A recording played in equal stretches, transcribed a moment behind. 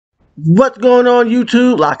What's going on,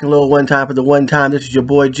 YouTube? Locking low one time for the one time. This is your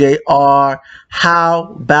boy JR.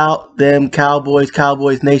 How about them Cowboys,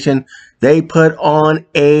 Cowboys Nation? They put on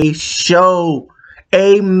a show,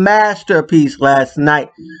 a masterpiece last night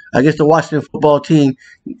against the Washington football team,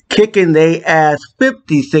 kicking their ass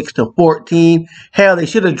 56-14. Hell, they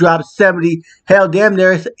should have dropped 70. Hell, damn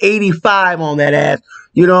near it's 85 on that ass.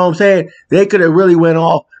 You know what I'm saying? They could have really went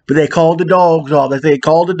off, but they called the dogs off. They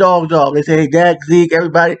called the dogs off. They say, hey, Dak, Zeke,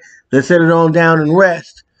 everybody, let's sit it on down and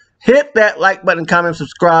rest. Hit that like button, comment,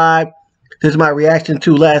 subscribe. This is my reaction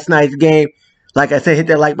to last night's game. Like I said, hit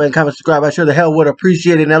that like button, comment, subscribe. I sure the hell would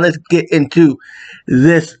appreciate it. Now let's get into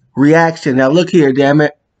this reaction. Now look here, damn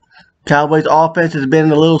it. Cowboys offense has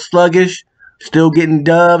been a little sluggish. Still getting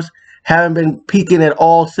dubs. Haven't been peaking at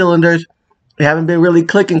all cylinders. They haven't been really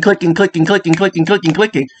clicking. But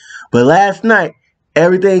last night,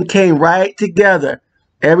 everything came right together.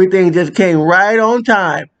 Everything just came right on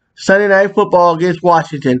time. Sunday Night Football against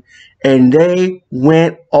Washington, and they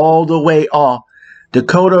went all the way off.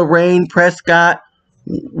 Dakota Rain Prescott,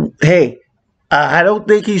 hey, I don't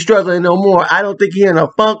think he's struggling no more. I don't think he's in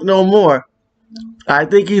a funk no more. I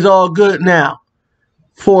think he's all good now.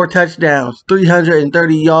 4 touchdowns,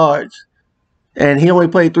 330 yards, and he only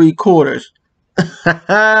played 3 quarters.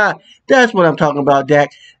 That's what I'm talking about,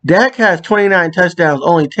 Dak. Dak has 29 touchdowns,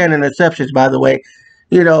 only 10 interceptions, by the way.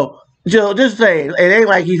 You know, just saying, it ain't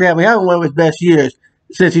like he's having one of his best years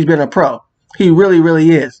since he's been a pro. He really, really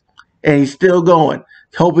is. And he's still going.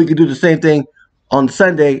 Hope we can do the same thing on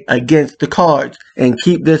Sunday against the Cards and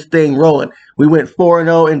keep this thing rolling. We went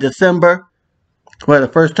 4-0 in December for the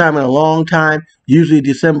first time in a long time. Usually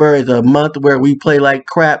December is a month where we play like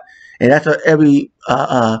crap. And that's what every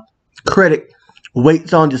critic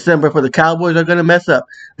waits on December for. The Cowboys are going to mess up.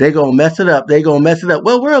 They're going to mess it up. They're going to mess it up.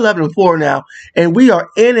 Well, we're 11-4 now, and we are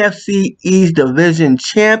NFC East Division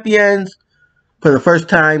champions for the first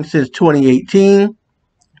time since 2018.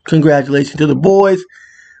 Congratulations to the boys.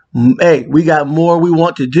 Hey, we got more we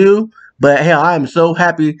want to do, but hell, I'm so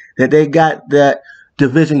happy that they got that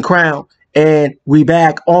division crown, and we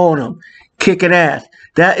back on them, kicking ass.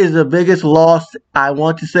 That is the biggest loss, I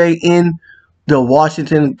want to say, in the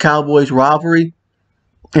Washington Cowboys rivalry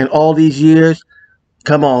in all these years.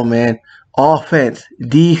 Come on, man. Offense,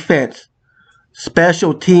 defense,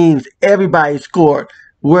 special teams, everybody scored.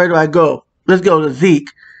 Where do I go? Let's go to Zeke.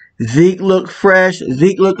 Zeke looked fresh.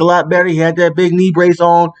 Zeke looked a lot better. He had that big knee brace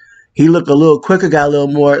on. He looked a little quicker, got a little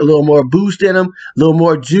more boost in him, a little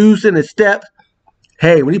more juice in his steps.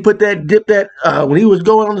 Hey, when he put that when he was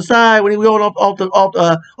going on the side, when he was going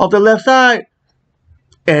off the left side,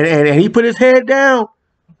 and he put his head down,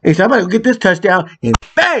 he said, I'm going to get this touchdown, and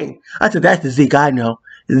bang! I said, that's the Zeke I know.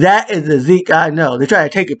 That is the Zeke I know. They tried to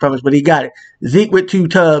take it from us, but he got it. Zeke with 2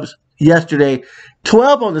 tubs yesterday.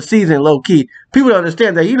 12 on the season, low-key. People don't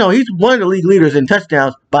understand that, you know, he's one of the league leaders in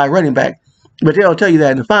touchdowns by running back, but they don't tell you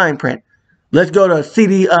that in the fine print. Let's go to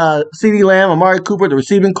CeeDee Lamb, Amari Cooper, the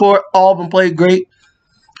receiving corps. All of them played great.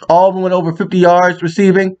 All of them went over 50 yards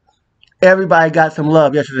receiving. Everybody got some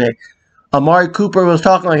love yesterday. Amari Cooper was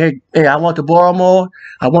talking like, hey, I want the ball more.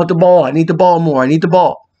 I want the ball. I need the ball more. I need the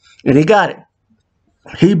ball. And he got it.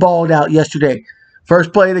 He balled out yesterday.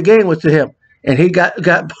 First play of the game was to him. And he got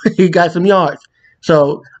some yards.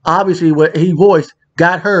 So obviously what he voiced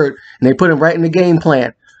got heard, and they put him right in the game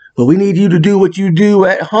plan. But we need you to do what you do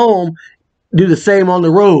at home, do the same on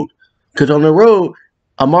the road. Because on the road,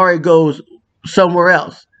 Amari goes somewhere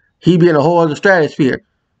else. He be in a whole other stratosphere.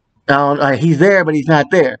 He's there, but he's not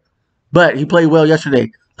there. But he played well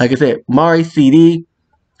yesterday. Like I said, Amari, CD,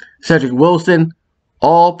 Cedric Wilson,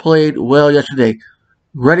 all played well yesterday.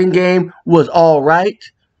 Running game was all right.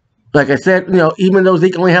 Like I said, you know, even though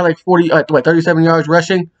Zeke only had like 37 yards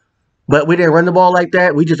rushing, but we didn't run the ball like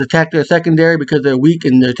that. We just attacked their secondary because they're weak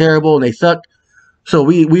and they're terrible and they suck. So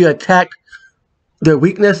we attacked their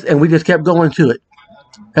weakness and we just kept going to it.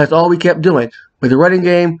 That's all we kept doing. But the running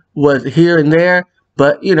game was here and there,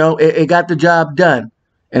 but you know, it got the job done,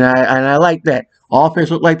 and I like that. Offense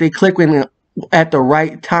looked like they clicked in at the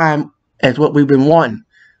right time as what we've been wanting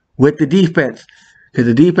with the defense, because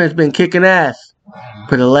the defense been kicking ass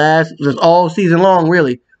for just all season long,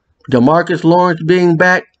 really. DeMarcus Lawrence being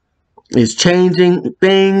back is changing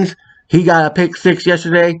things. He got a pick 6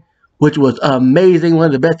 yesterday, which was amazing. One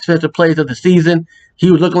of the best defensive plays of the season. He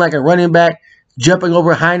was looking like a running back, jumping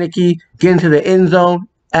over Heineke, getting to the end zone.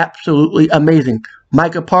 Absolutely amazing.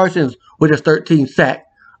 Micah Parsons with his 13th sack.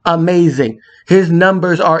 Amazing. His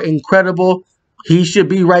numbers are incredible. He should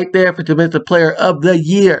be right there for Defensive Player of the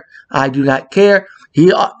Year. I do not care.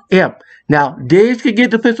 Now, Diggs could get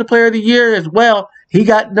Defensive Player of the Year as well. He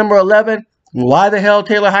got number 11. Why the hell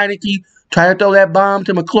Taylor Heineke tried to throw that bomb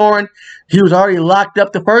to McLaurin? He was already locked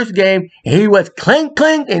up the first game, and he was clink,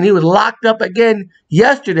 clink, and he was locked up again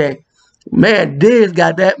yesterday. Man, Diggs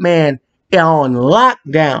got that man on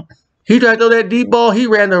lockdown. He tried to throw that deep ball. He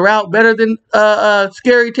ran the route better than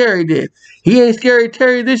Scary Terry did. He ain't Scary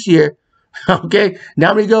Terry this year. Okay,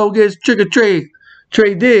 now we go against Trick or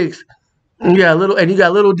Trey Diggs. You got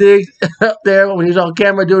little Diggs up there when he's on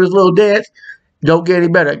camera doing his little dance. Don't get any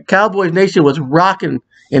better. Cowboys Nation was rocking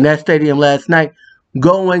in that stadium last night,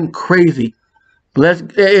 going crazy.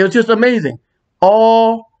 It was just amazing.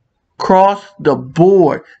 All across the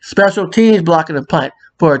board. Special teams blocking a punt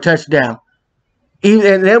for a touchdown. And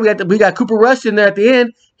then we got Cooper Rush in there at the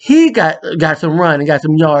end. He got some run and got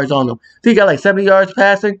some yards on him. So he got like 70 yards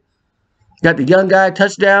passing. Got the young guy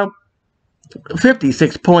touchdown.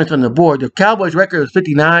 56 points on the board. The Cowboys record was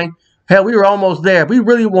 59. Hell, we were almost there. We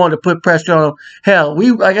really wanted to put pressure on them. Hell,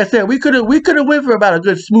 like I said, we could have went for about a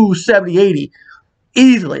good smooth 70, 80.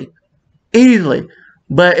 Easily.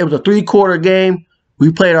 But it was a 3-quarter game.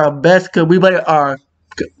 We played our best. We played our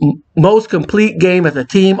most complete game as a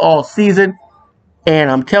team all season.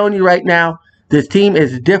 And I'm telling you right now, this team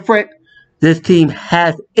is different. This team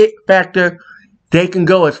has it factor. They can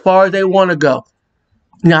go as far as they want to go.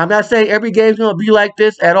 Now, I'm not saying every game's going to be like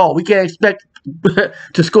this at all. We can't expect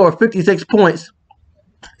to score 56 points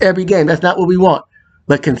every game. That's not what we want.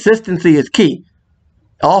 But consistency is key.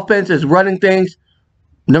 Offense is running things.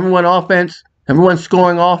 Number one offense. Number one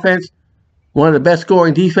scoring offense. One of the best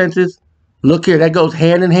scoring defenses. Look here, that goes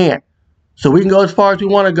hand in hand. So we can go as far as we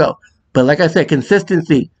want to go. But like I said,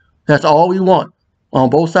 consistency. That's all we want on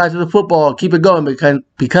both sides of the football. Keep it going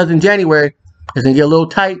because in January, it's going to get a little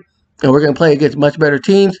tight. And we're going to play against much better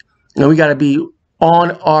teams. And we got to be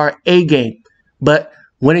on our A game. But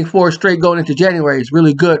winning 4 straight going into January is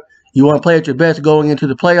really good. You want to play at your best going into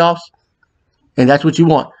the playoffs. And that's what you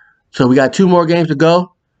want. So we got 2 more games to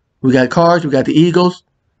go. We got Cards. We got the Eagles.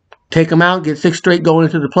 Take them out. Get 6 straight going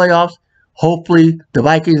into the playoffs. Hopefully the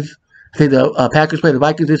Vikings. I think the Packers play the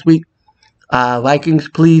Vikings this week. Vikings,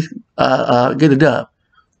 please get a dub.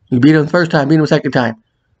 You beat them the first time. Beat them the second time.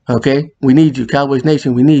 Okay? We need you. Cowboys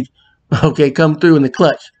Nation, we need you. Okay, come through in the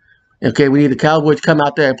clutch. Okay, we need the Cowboys to come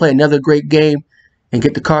out there and play another great game and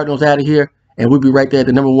get the Cardinals out of here. And we'll be right there at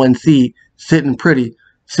the number 1 seed, sitting pretty,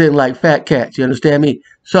 sitting like fat cats. You understand me?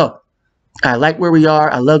 So, I like where we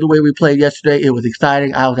are. I love the way we played yesterday. It was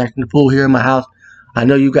exciting. I was acting the pool here in my house. I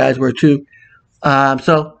know you guys were too.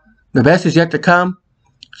 So, the best is yet to come.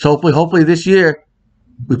 So, hopefully this year,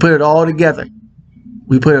 we put it all together.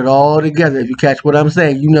 We put it all together. If you catch what I'm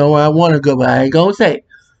saying, you know where I want to go, but I ain't going to say it.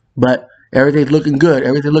 But everything's looking good.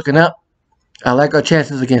 Everything's looking up. I like our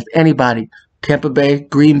chances against anybody. Tampa Bay,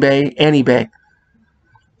 Green Bay, any Bay.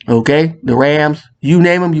 Okay? The Rams, you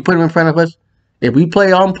name them, you put them in front of us. If we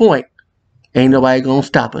play on point, ain't nobody going to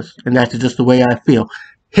stop us. And that's just the way I feel.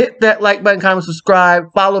 Hit that like button, comment,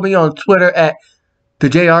 subscribe. Follow me on Twitter at the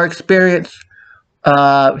JR Experience.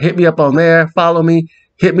 Hit me up on there. Follow me.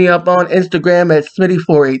 Hit me up on Instagram at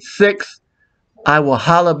Smitty486. I will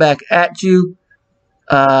holler back at you.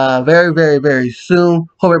 Very, very, very soon.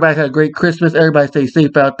 Hope everybody had a great Christmas. Everybody stay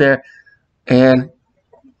safe out there. And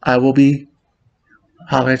I will be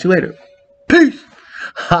hollering at you later. Peace.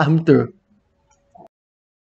 I'm through.